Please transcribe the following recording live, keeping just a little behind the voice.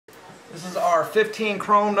This is our 15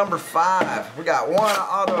 chrome number 5. We got one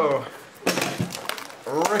auto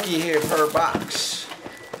rookie here per box.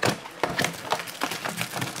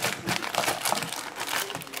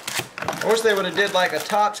 I wish they would have did like a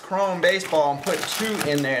Topps Chrome baseball and put 2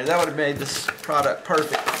 in there. That would have made this product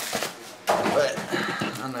perfect. But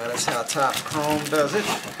I know that's how Topps Chrome does it.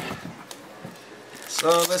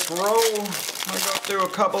 So let's roll. I'll go through a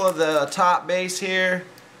couple of the top base here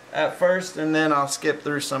at first, and then I'll skip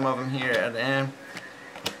through some of them here at the end.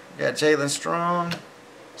 We got Jalen Strong.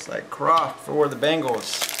 It's like Croft for the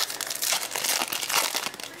Bengals.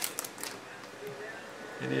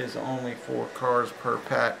 It is only 4 cards per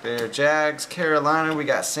pack there. Jags, Carolina, we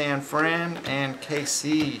got San Fran and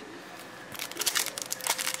KC.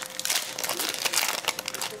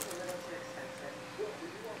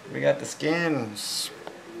 We got the Skins.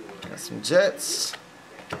 Got some Jets.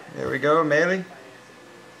 There we go, Melee.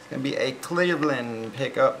 It's going to be a Cleveland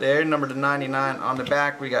pickup there. Number to 99 on the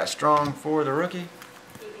back. We got Strong for the rookie.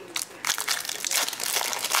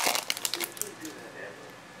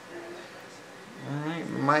 Alright,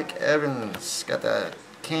 Mike Evans. Got that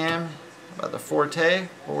Cam. About the Forte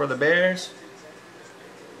for the Bears.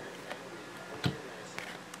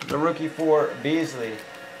 The rookie for Beasley.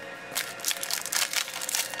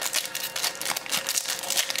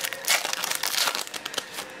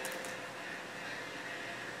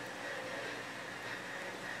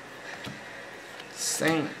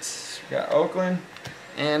 Saints. We got Oakland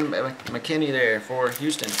and McKinney there for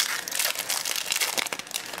Houston.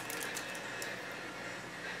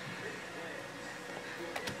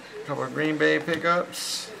 A couple of Green Bay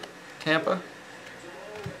pickups. Tampa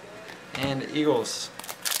and Eagles.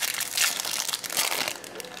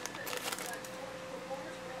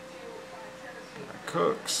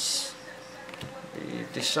 Cooks.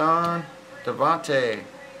 Deshaun, Devontae,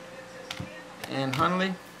 and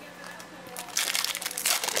Hundley.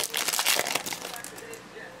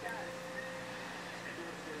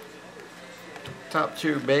 Top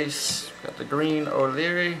 2 base, got the green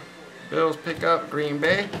O'Leary, Bills pickup, Green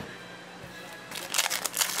Bay.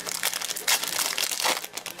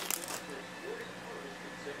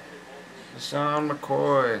 Sean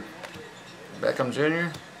McCoy, Beckham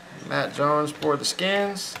Jr., Matt Jones for the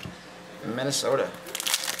Skins, Minnesota.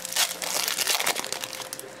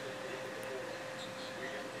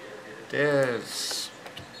 Dez,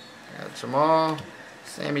 got Jamal,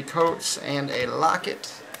 Sammy Coates, and a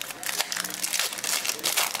Lockett.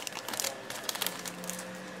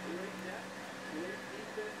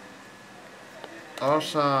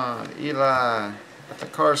 Alshon, Eli, got the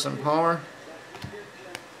Carson Palmer,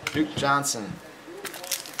 Duke Johnson.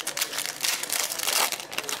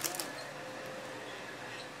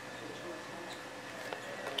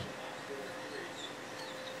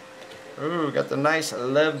 Ooh, got the nice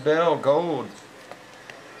Lev Bell gold.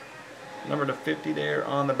 Number to 50 there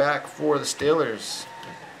on the back for the Steelers.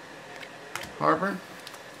 Harper.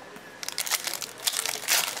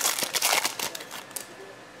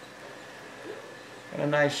 Got a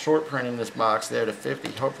nice short print in this box there to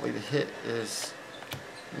 50. Hopefully the hit is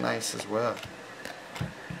nice as well.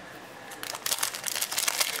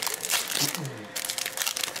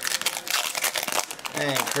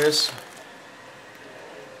 Dang, Chris.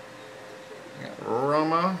 Got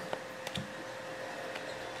Roma.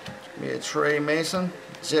 Be a Trey Mason.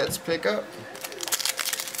 Jets pickup.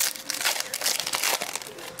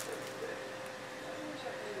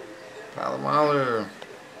 Palomalu.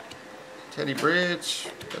 Teddy Bridge.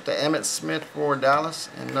 Got the Emmitt Smith for Dallas.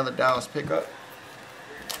 And another Dallas pickup.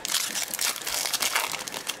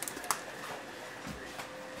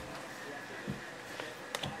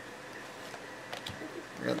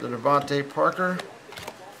 We got the Devontae Parker.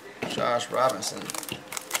 Josh Robinson.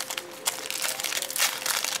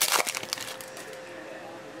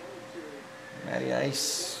 Matty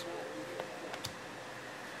Ice.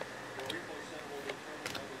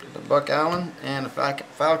 The Buck Allen and the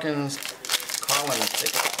Falcons Collins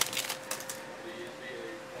ticket.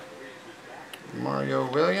 Mario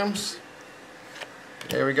Williams.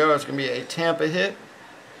 There we go. It's going to be a Tampa hit.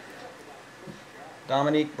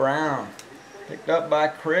 Dominique Brown. Picked up by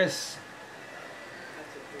Chris.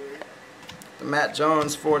 The Matt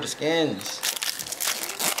Jones for the Skins.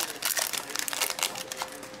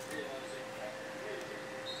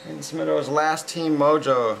 And Smitho's last team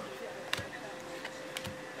mojo.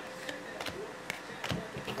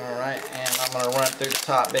 Alright, and I'm going to run through the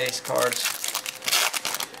top base cards.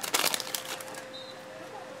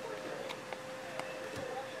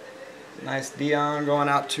 Nice Dion going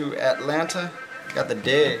out to Atlanta. Got the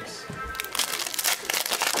Diggs.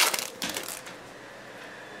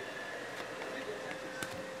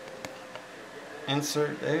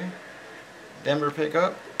 insert there. Denver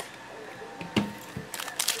pickup.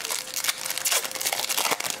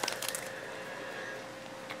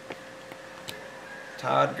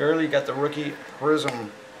 Todd Gurley got the rookie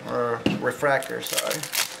prism, or refractor, sorry.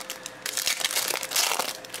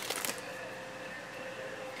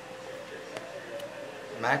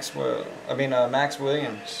 Max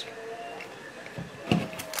Williams.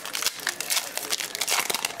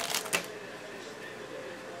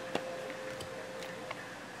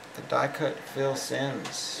 The die cut Phil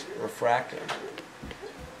Simms refractor.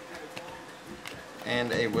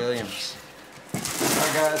 And a Williams.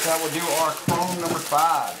 Alright guys, that will do our Chrome number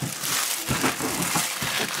 5.